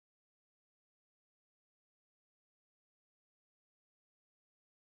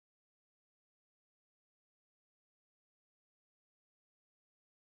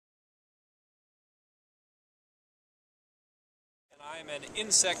I'm an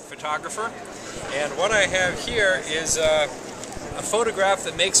insect photographer, and what I have here is a photograph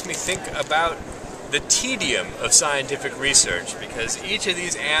that makes me think about the tedium of scientific research, because each of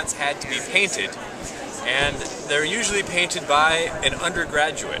these ants had to be painted, and they're usually painted by an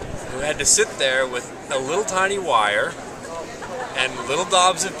undergraduate who had to sit there with a little tiny wire and little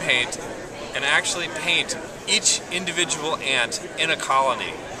daubs of paint and actually paint each individual ant in a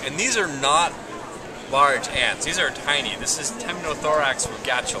colony. And these are not large ants. These are tiny. This is Temnothorax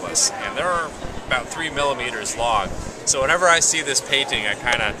rugatulus, and they're about 3 millimeters long. So whenever I see this painting, I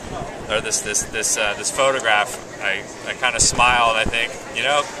kind of, or this photograph, I kind of smile and I think, you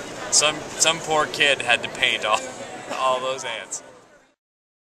know, some poor kid had to paint all those ants.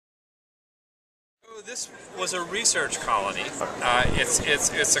 So this was a research colony.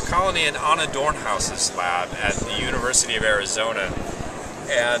 It's a colony in Anna Dornhaus's lab at the University of Arizona.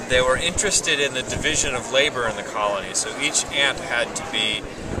 And they were interested in the division of labor in the colony, so each ant had to be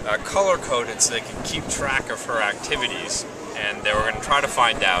color-coded so they could keep track of her activities. And they were going to try to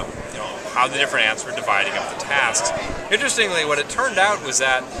find out, you know, how the different ants were dividing up the tasks. Interestingly, what it turned out was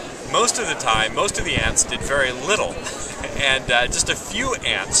that most of the time, most of the ants did very little, and just a few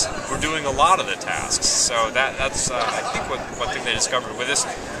ants were doing a lot of the tasks. So that's I think what thing they discovered with this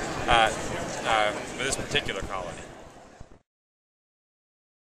particular colony.